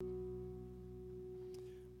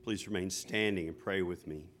Please remain standing and pray with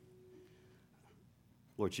me.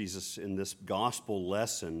 Lord Jesus, in this gospel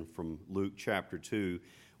lesson from Luke chapter 2,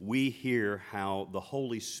 we hear how the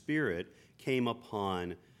Holy Spirit came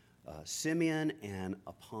upon Simeon and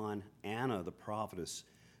upon Anna, the prophetess,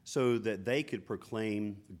 so that they could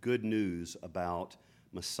proclaim good news about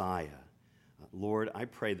Messiah. Lord, I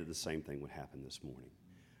pray that the same thing would happen this morning.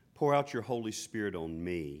 Pour out your Holy Spirit on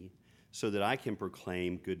me so that I can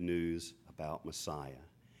proclaim good news about Messiah.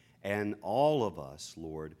 And all of us,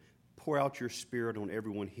 Lord, pour out your Spirit on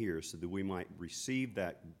everyone here so that we might receive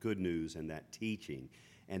that good news and that teaching,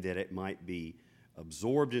 and that it might be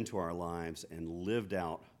absorbed into our lives and lived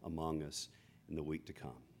out among us in the week to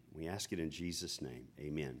come. We ask it in Jesus' name.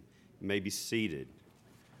 Amen. You may be seated.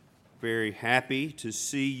 Very happy to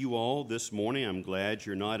see you all this morning. I'm glad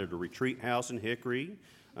you're not at a retreat house in Hickory.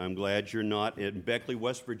 I'm glad you're not in Beckley,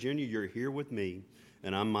 West Virginia. You're here with me,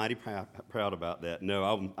 and I'm mighty proud about that.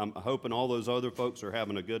 No, I'm hoping all those other folks are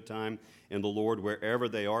having a good time in the Lord wherever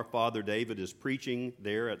they are. Father David is preaching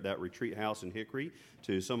there at that retreat house in Hickory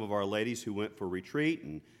to some of our ladies who went for retreat,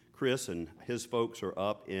 and Chris and his folks are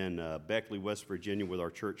up in Beckley, West Virginia with our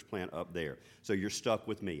church plant up there. So you're stuck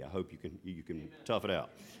with me. I hope you can tough it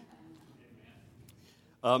out.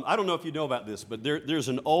 I don't know if you know about this, but there's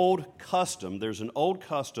an old custom. There's an old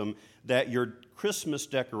custom that your Christmas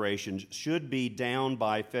decorations should be down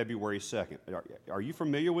by February 2nd. Are you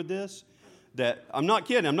familiar with this? That I'm not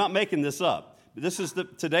kidding. I'm not making this up.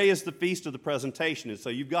 Today is the feast of the presentation, and so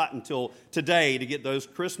you've got until today to get those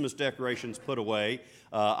Christmas decorations put away.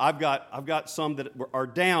 I've got some that are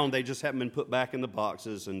down. They just haven't been put back in the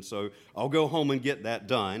boxes, and so I'll go home and get that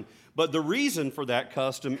done. But the reason for that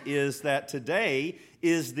custom is that today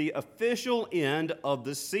is the official end of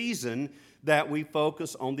the season that we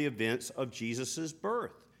focus on the events of Jesus'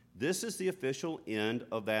 birth. This is the official end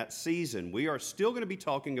of that season. We are still going to be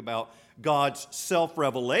talking about God's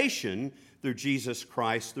self-revelation through Jesus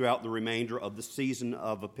Christ throughout the remainder of the season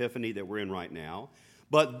of Epiphany that we're in right now.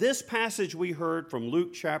 But this passage we heard from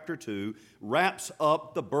Luke chapter 2 wraps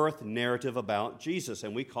up the birth narrative about Jesus.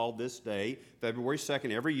 And we call this day, February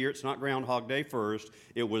 2nd, every year. It's not Groundhog Day first.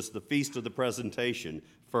 It was the Feast of the Presentation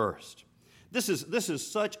first. This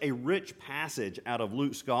is such a rich passage out of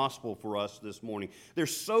Luke's gospel for us this morning.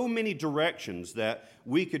 There's so many directions that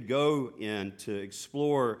we could go in to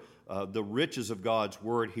explore the riches of God's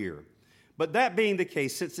word here. But that being the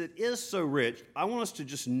case, since it is so rich, I want us to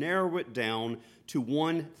just narrow it down to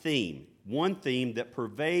one theme that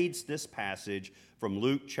pervades this passage from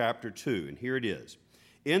Luke chapter 2. And here it is.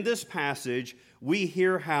 In this passage, we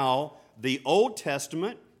hear how the Old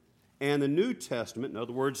Testament and the New Testament, in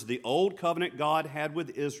other words, the Old Covenant God had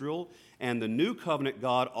with Israel and the New Covenant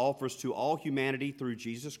God offers to all humanity through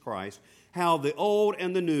Jesus Christ, how the Old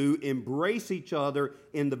and the New embrace each other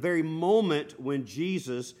in the very moment when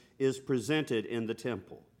Jesus is presented in the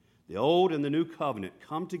temple. The Old and the New Covenant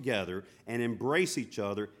come together and embrace each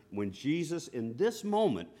other when Jesus, in this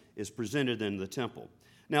moment, is presented in the temple.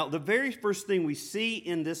 Now, the very first thing we see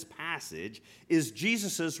in this passage is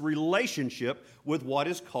Jesus' relationship with what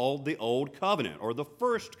is called the Old Covenant, or the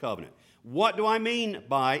First Covenant. What do I mean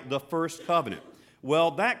by the First Covenant?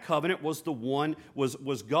 Well, that covenant was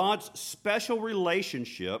God's special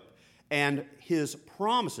relationship and his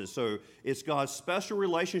promises. So it's God's special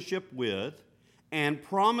relationship with and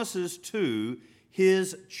promises to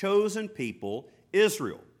his chosen people,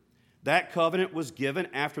 Israel. That covenant was given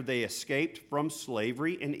after they escaped from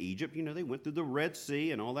slavery in Egypt. You know, they went through the Red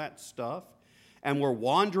Sea and all that stuff and were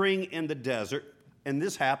wandering in the desert. And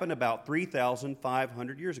this happened about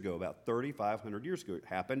 3,500 years ago, about 3,500 years ago. It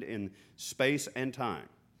happened in space and time.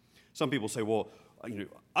 Some people say, well,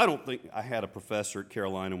 I don't think I had a professor at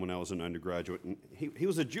Carolina when I was an undergraduate, and he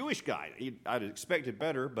was a Jewish guy. I'd expected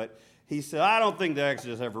better, but he said, I don't think the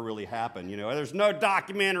Exodus ever really happened. There's no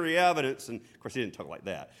documentary evidence, and of course he didn't talk like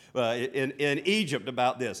that, in Egypt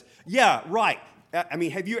about this. Yeah, right. I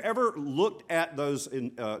mean, have you ever looked at those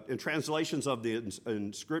in translations of the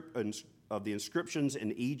inscriptions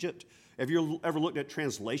in Egypt? Have you ever looked at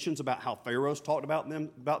translations about how pharaohs talked about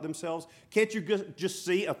themselves? Can't you just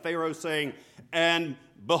see a pharaoh saying, and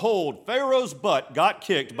behold, Pharaoh's butt got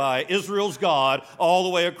kicked by Israel's God all the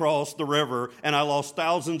way across the river, and I lost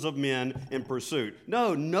thousands of men in pursuit.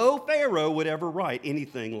 No pharaoh would ever write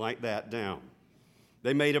anything like that down.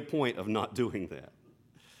 They made a point of not doing that.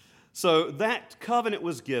 So that covenant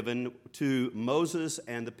was given to Moses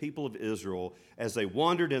and the people of Israel as they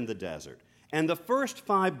wandered in the desert. And the first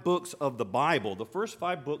 5 books of the Bible, the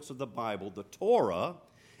Torah,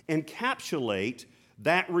 encapsulate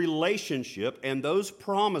that relationship and those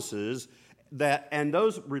promises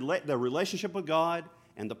the relationship with God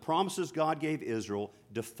and the promises God gave Israel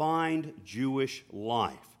defined Jewish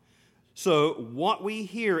life. So what we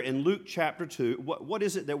hear in Luke chapter 2, what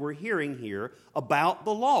is it that we're hearing here about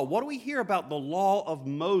the law? What do we hear about the law of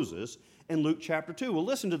Moses in Luke chapter 2? Well,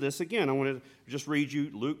 listen to this again. I want to just read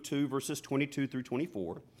you Luke 2, verses 22 through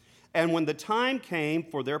 24. And when the time came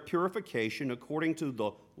for their purification according to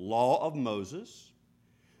the law of Moses,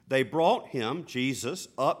 they brought him, Jesus,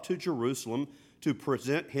 up to Jerusalem to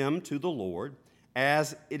present him to the Lord,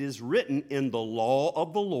 as it is written in the law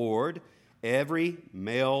of the Lord, every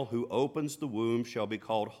male who opens the womb shall be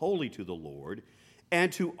called holy to the Lord,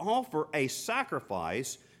 and to offer a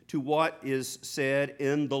sacrifice to what is said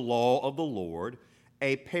in the law of the Lord,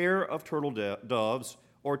 a pair of turtledoves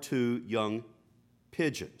or 2 young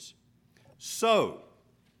pigeons. So,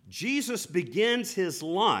 Jesus begins his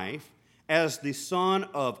life as the son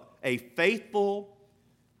of a faithful,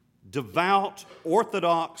 devout,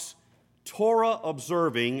 Orthodox,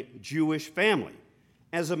 Torah-observing Jewish family.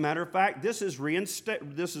 As a matter of fact, this is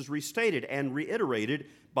restated and reiterated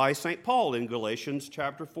by St. Paul in Galatians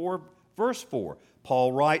chapter 4, verse 4.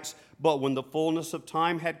 Paul writes, "But when the fullness of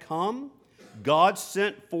time had come, God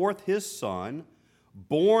sent forth his Son,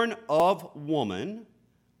 born of woman,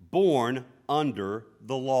 born under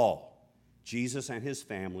the law." Jesus and his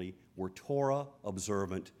family were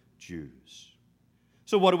Torah-observant Jews.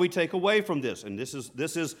 So what do we take away from this? And this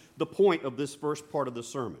is the point of this first part of the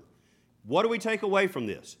sermon. What do we take away from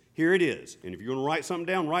this? Here it is. And if you're going to write something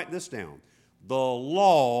down, write this down. The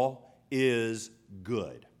law is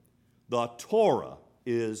good. The Torah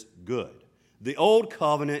is good. The Old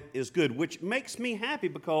Covenant is good, which makes me happy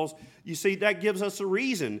because, you see, that gives us a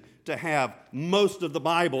reason to have most of the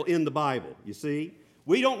Bible in the Bible, you see.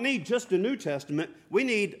 We don't need just the New Testament. We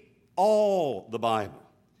need all the Bible.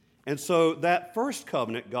 And so that first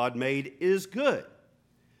covenant God made is good.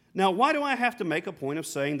 Now, why do I have to make a point of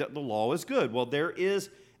saying that the law is good? Well, there is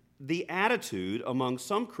the attitude among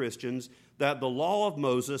some Christians that the law of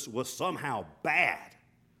Moses was somehow bad,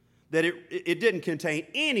 that it didn't contain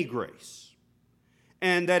any grace,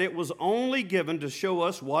 and that it was only given to show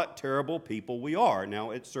us what terrible people we are.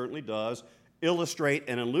 Now, it certainly does illustrate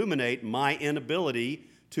and illuminate my inability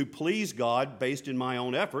to please God based in my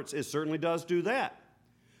own efforts. It certainly does do that.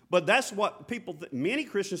 But that's what many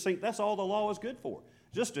Christians think that's all the law is good for,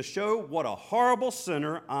 just to show what a horrible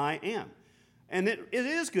sinner I am. And it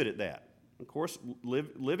is good at that. Of course,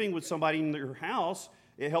 living with somebody in your house,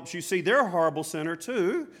 it helps you see they're a horrible sinner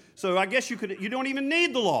too. So I guess you don't even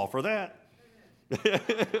need the law for that.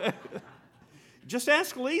 Just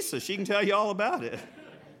ask Lisa. She can tell you all about it.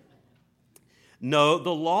 No,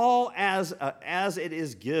 the law as it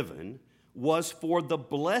is given was for the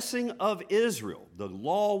blessing of Israel. The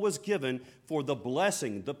law was given for the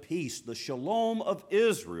blessing, the peace, the shalom of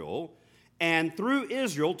Israel, and through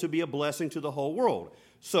Israel to be a blessing to the whole world.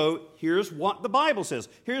 So here's what the Bible says.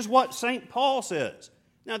 Here's what St. Paul says.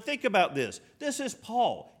 Now think about this. This is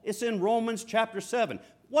Paul. It's in Romans chapter 7.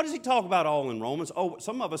 What does he talk about all in Romans? Oh,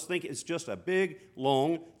 some of us think it's just a big,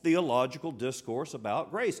 long theological discourse about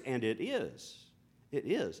grace, and it is. It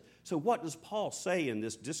is. So what does Paul say in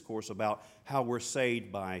this discourse about how we're saved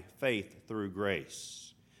by faith through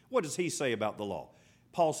grace? What does he say about the law?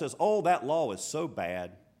 Paul says, oh, that law is so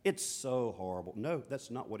bad. It's so horrible. No, that's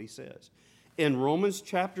not what he says. In Romans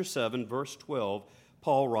chapter 7, verse 12,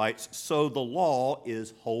 Paul writes, so the law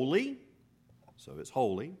is holy, so it's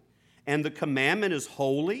holy, and the commandment is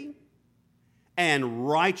holy and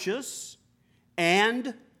righteous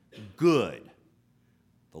and good.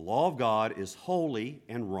 The law of God is holy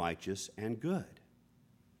and righteous and good.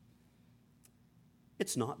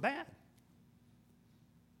 It's not bad.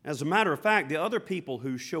 As a matter of fact, the other people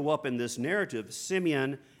who show up in this narrative,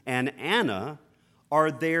 Simeon and Anna, are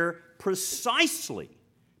there precisely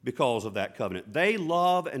because of that covenant. They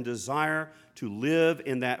love and desire to live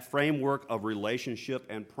in that framework of relationship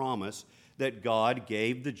and promise that God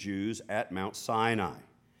gave the Jews at Mount Sinai.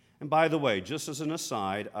 And by the way, just as an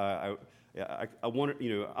aside, I want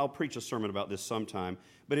to, I'll preach a sermon about this sometime,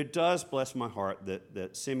 but it does bless my heart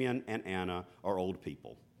that Simeon and Anna are old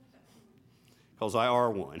people, because I are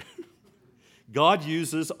one. God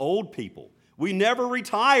uses old people. We never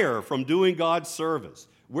retire from doing God's service.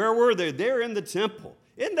 Where were they? They're in the temple.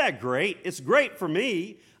 Isn't that great? It's great for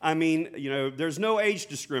me. I mean, there's no age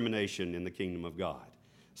discrimination in the kingdom of God.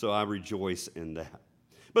 So I rejoice in that.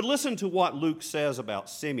 But listen to what Luke says about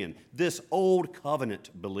Simeon, this old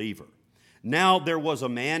covenant believer. Now there was a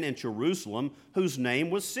man in Jerusalem whose name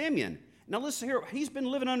was Simeon. Now listen here. He's been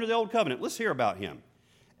living under the old covenant. Let's hear about him.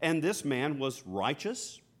 And this man was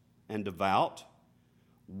righteous and devout,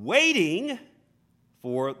 waiting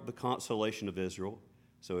for the consolation of Israel.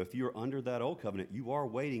 So if you're under that old covenant, you are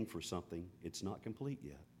waiting for something. It's not complete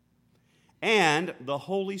yet. And the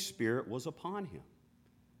Holy Spirit was upon him.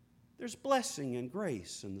 There's blessing and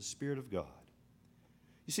grace in the Spirit of God.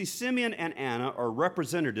 You see, Simeon and Anna are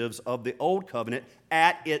representatives of the old covenant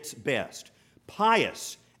at its best,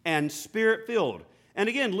 pious and spirit-filled. And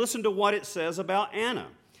again, listen to what it says about Anna.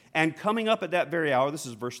 And coming up at that very hour, this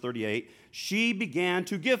is verse 38, she began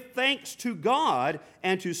to give thanks to God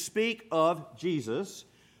and to speak of Jesus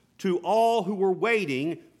to all who were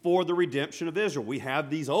waiting for the redemption of Israel. We have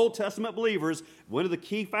these Old Testament believers, one of the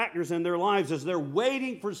key factors in their lives is they're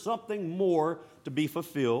waiting for something more to be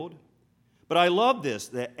fulfilled. But I love this,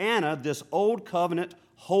 that Anna, this old covenant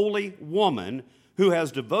holy woman who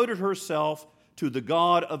has devoted herself to the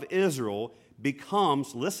God of Israel,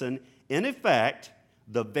 becomes, listen, in effect,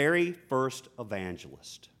 the very first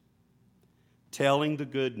evangelist, telling the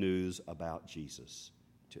good news about Jesus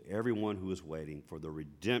to everyone who is waiting for the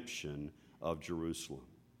redemption of Jerusalem.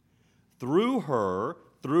 Through her,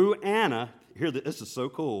 through Anna, this is so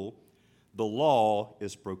cool, the law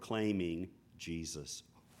is proclaiming Jesus.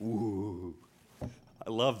 Ooh, I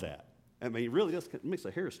love that. I mean, it really does, it makes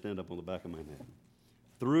the hair stand up on the back of my neck.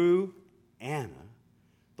 Through Anna,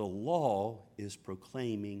 the law is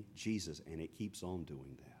proclaiming Jesus, and it keeps on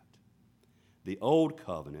doing that. The old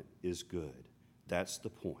covenant is good. That's the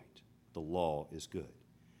point. The law is good.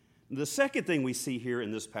 The second thing we see here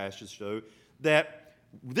in this passage shows that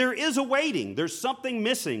there is a waiting. There's something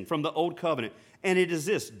missing from the old covenant, and it is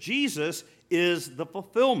this. Jesus is the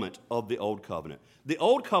fulfillment of the old covenant. The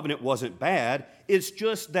old covenant wasn't bad. It's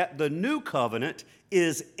just that the new covenant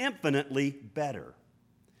is infinitely better.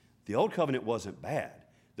 The old covenant wasn't bad.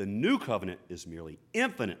 The new covenant is merely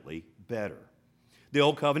infinitely better. The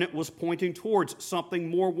old covenant was pointing towards something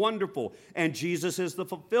more wonderful, and Jesus is the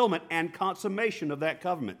fulfillment and consummation of that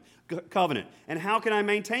covenant. And how can I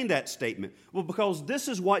maintain that statement? Well, because this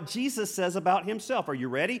is what Jesus says about himself. Are you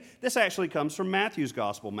ready? This actually comes from Matthew's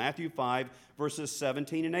gospel, Matthew 5, verses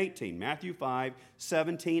 17 and 18. Matthew 5,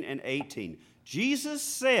 17 and 18. Jesus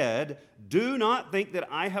said, "Do not think that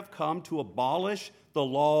I have come to abolish the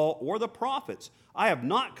law or the prophets. I have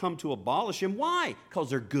not come to abolish them." Why? Because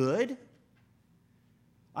they're good.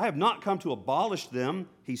 I have not come to abolish them,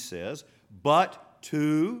 he says, but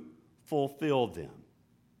to fulfill them.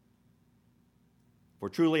 For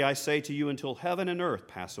truly I say to you, until heaven and earth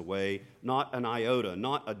pass away, not an iota,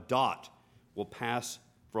 not a dot will pass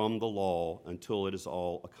from the law until it is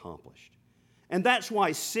all accomplished. And that's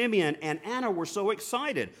why Simeon and Anna were so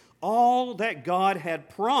excited. All that God had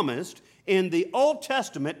promised in the Old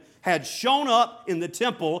Testament had shown up in the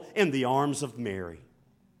temple in the arms of Mary.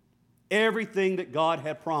 Everything that God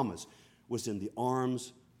had promised was in the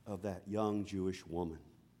arms of that young Jewish woman.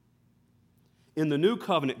 In the new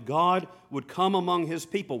covenant, God would come among his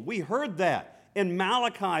people. We heard that in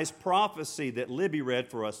Malachi's prophecy that Libby read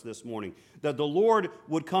for us this morning, that the Lord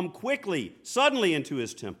would come quickly, suddenly into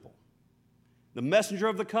his temple. The messenger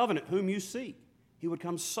of the covenant whom you seek, he would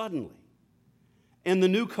come suddenly. In the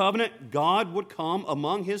new covenant, God would come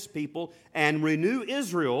among his people and renew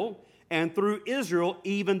Israel, and through Israel,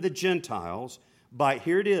 even the Gentiles, by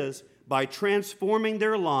transforming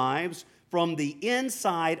their lives from the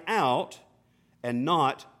inside out and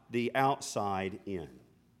not the outside in.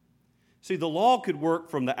 See, the law could work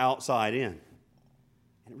from the outside in,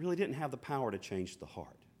 and it really didn't have the power to change the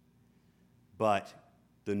heart. But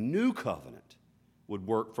the new covenant would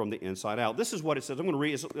work from the inside out. This is what it says. I'm going to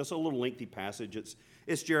read. It's a little lengthy passage.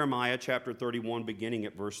 It's Jeremiah chapter 31, beginning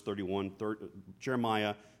at verse 31.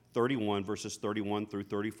 Jeremiah 31, verses 31 through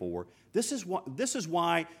 34. This is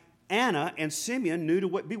why Anna and Simeon knew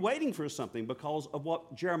to be waiting for something, because of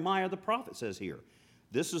what Jeremiah the prophet says here.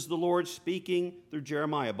 This is the Lord speaking through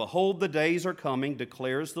Jeremiah. "Behold, the days are coming,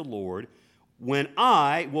 declares the Lord, when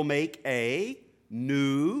I will make a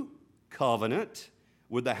new covenant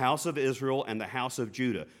with the house of Israel and the house of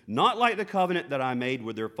Judah, not like the covenant that I made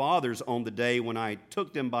with their fathers on the day when I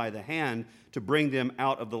took them by the hand to bring them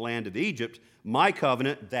out of the land of Egypt, my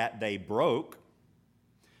covenant that they broke,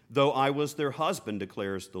 though I was their husband,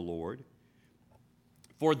 declares the Lord.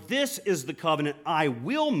 For this is the covenant I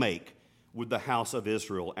will make with the house of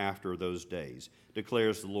Israel after those days,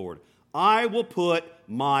 declares the Lord. I will put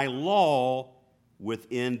my law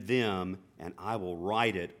within them, and I will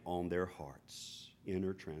write it on their hearts."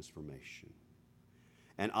 Inner transformation.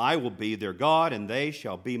 "And I will be their God, and they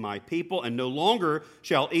shall be my people. And no longer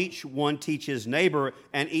shall each one teach his neighbor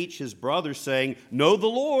and each his brother, saying, 'Know the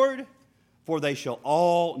Lord,' for they shall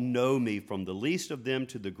all know me, from the least of them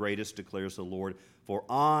to the greatest, declares the Lord. For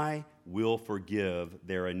I will forgive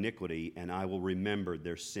their iniquity, and I will remember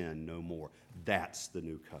their sin no more." That's the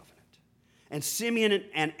new covenant. And Simeon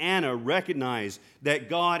and Anna recognize that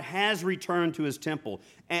God has returned to his temple,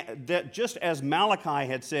 and that just as Malachi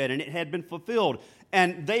had said, and it had been fulfilled.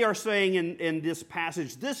 And they are saying in this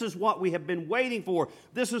passage, this is what we have been waiting for.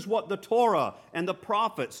 This is what the Torah and the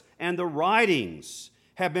prophets and the writings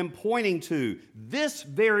have been pointing to this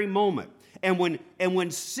very moment. And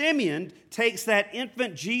when Simeon takes that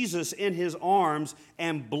infant Jesus in his arms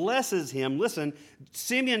and blesses him, listen,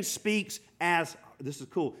 Simeon speaks as, this is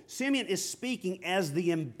cool, Simeon is speaking as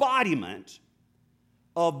the embodiment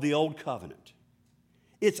of the Old Covenant.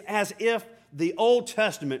 It's as if the Old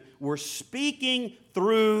Testament were speaking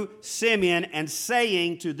through Simeon and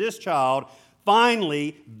saying to this child,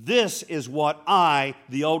 finally, this is what I,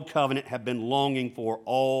 the Old Covenant, have been longing for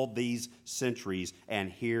all these centuries,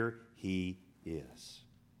 and here he is.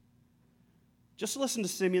 Just listen to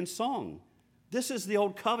Simeon's song. This is the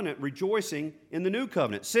Old Covenant rejoicing in the New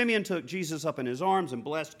Covenant. Simeon took Jesus up in his arms and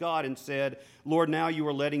blessed God and said, Lord, now you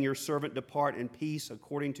are letting your servant depart in peace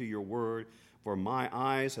according to your word. For my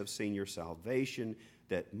eyes have seen your salvation,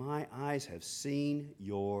 that my eyes have seen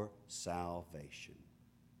your salvation,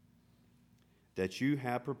 that you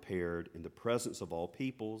have prepared in the presence of all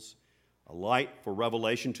peoples a light for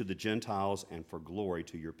revelation to the Gentiles and for glory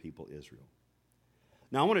to your people Israel.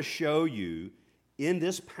 Now I want to show you in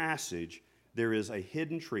this passage there is a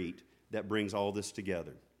hidden treat that brings all this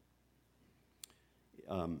together.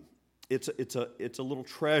 It's a little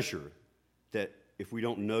treasure that if we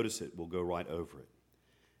don't notice it, we'll go right over it.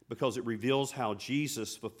 Because it reveals how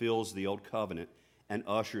Jesus fulfills the Old Covenant and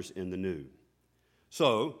ushers in the New.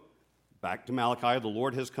 So, back to Malachi, the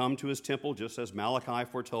Lord has come to his temple, just as Malachi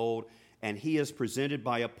foretold, and he is presented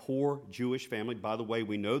by a poor Jewish family. By the way,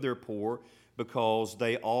 we know they're poor because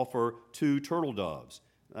they offer 2 turtle doves.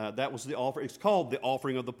 That was the offering. It's called the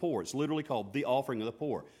offering of the poor. It's literally called the offering of the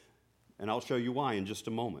poor. And I'll show you why in just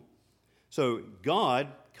a moment. So, God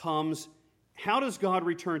comes. How does God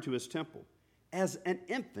return to his temple? As an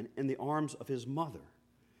infant in the arms of his mother.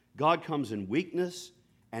 God comes in weakness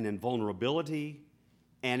and in vulnerability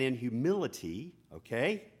and in humility,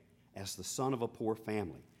 okay, as the son of a poor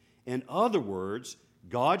family. In other words,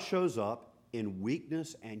 God shows up in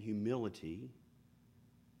weakness and humility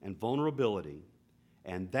and vulnerability,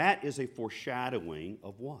 and that is a foreshadowing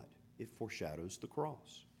of what? It foreshadows the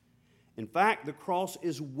cross. In fact, the cross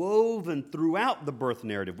is woven throughout the birth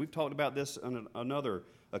narrative. We've talked about this on another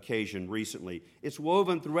occasion recently. It's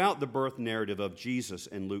woven throughout the birth narrative of Jesus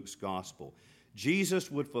in Luke's gospel. Jesus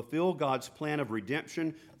would fulfill God's plan of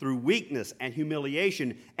redemption through weakness and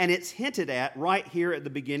humiliation, and it's hinted at right here at the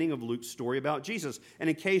beginning of Luke's story about Jesus. And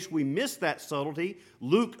in case we miss that subtlety,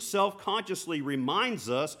 Luke self-consciously reminds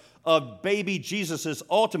us of baby Jesus'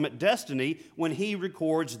 ultimate destiny when he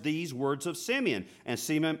records these words of Simeon. And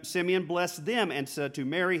Simeon blessed them and said to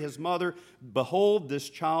Mary, his mother, behold, this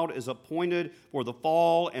child is appointed for the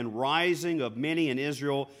fall and rising of many in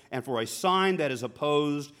Israel, and for a sign that is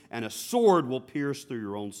opposed, and a sword will pierce through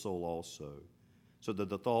your own soul also, so that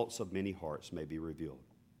the thoughts of many hearts may be revealed.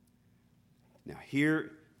 Now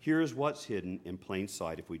here's what's hidden in plain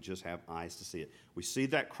sight if we just have eyes to see it. We see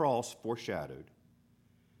that cross foreshadowed.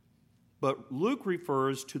 But Luke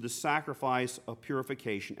refers to the sacrifice of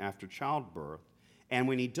purification after childbirth, and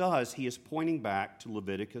when he does, he is pointing back to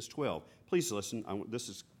Leviticus 12. Please listen,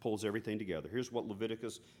 this pulls everything together. Here's what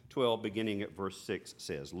Leviticus 12, beginning at verse 6,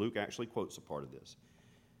 says. Luke actually quotes a part of this.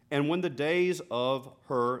 And when the days of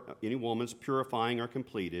her, any woman's, purifying are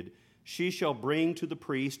completed, she shall bring to the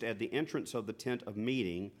priest at the entrance of the tent of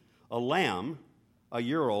meeting a lamb, a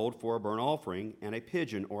year old, for a burnt offering, and a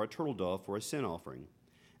pigeon or a turtle dove for a sin offering.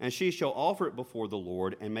 And she shall offer it before the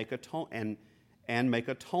Lord and make atonement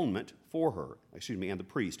for her. And the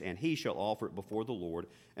priest, and he shall offer it before the Lord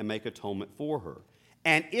and make atonement for her.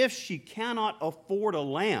 And if she cannot afford a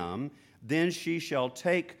lamb, then she shall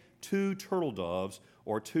take 2 turtle doves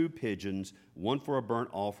or 2 pigeons, one for a burnt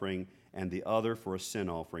offering and the other for a sin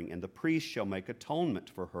offering. And the priest shall make atonement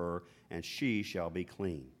for her, and she shall be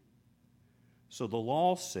clean. So the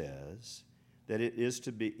law says that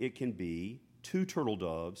it can be 2 turtle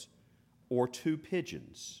doves or 2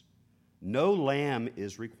 pigeons. No lamb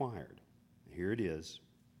is required. Here it is.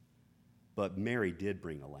 But Mary did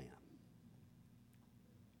bring a lamb.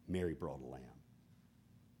 Mary brought a lamb.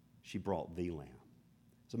 She brought the lamb.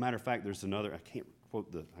 As a matter of fact, there's another, I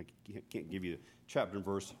can't give you chapter and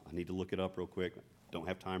verse. I need to look it up real quick. Don't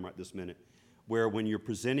have time right this minute. Where when you're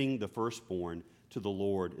presenting the firstborn to the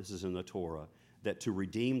Lord, this is in the Torah, that to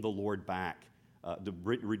redeem the Lord back, to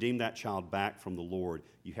redeem that child back from the Lord,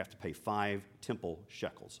 you have to pay 5 temple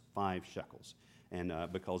shekels, 5 shekels. and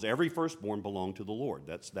because every firstborn belonged to the Lord.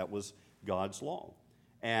 That was God's law.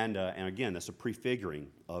 And again, that's a prefiguring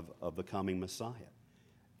of the coming Messiah.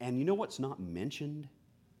 And you know what's not mentioned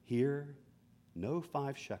here? No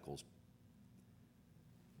 5 shekels.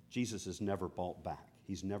 Jesus is never bought back.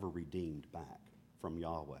 He's never redeemed back from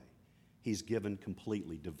Yahweh. He's given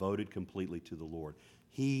completely, devoted completely to the Lord.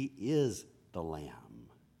 He is the Lamb.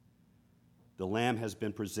 The Lamb has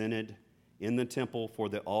been presented in the temple for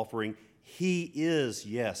the offering. He is,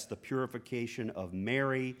 yes, the purification of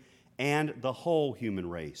Mary and the whole human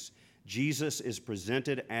race. Jesus is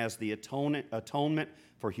presented as the atonement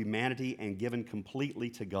for humanity and given completely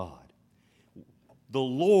to God. The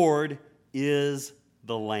Lord is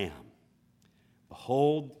the Lamb.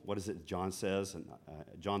 Behold, what is it John says, and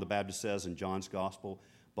John the Baptist says in John's Gospel,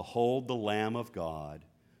 behold the Lamb of God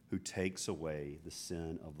who takes away the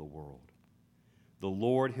sin of the world. The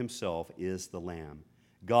Lord himself is the Lamb.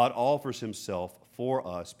 God offers himself for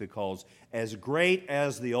us because as great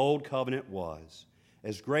as the old covenant was,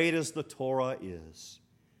 as great as the Torah is,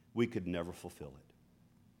 we could never fulfill it.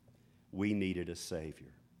 We needed a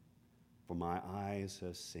Savior. For my eyes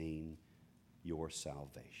have seen your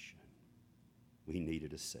salvation. We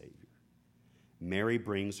needed a Savior. Mary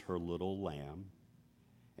brings her little lamb,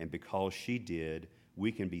 and because she did,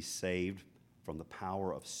 we can be saved from the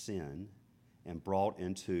power of sin and brought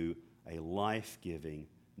into a life-giving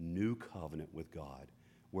new covenant with God,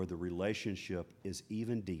 where the relationship is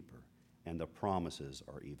even deeper and the promises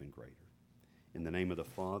are even greater. In the name of the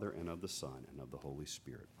Father, and of the Son, and of the Holy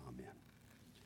Spirit. Amen.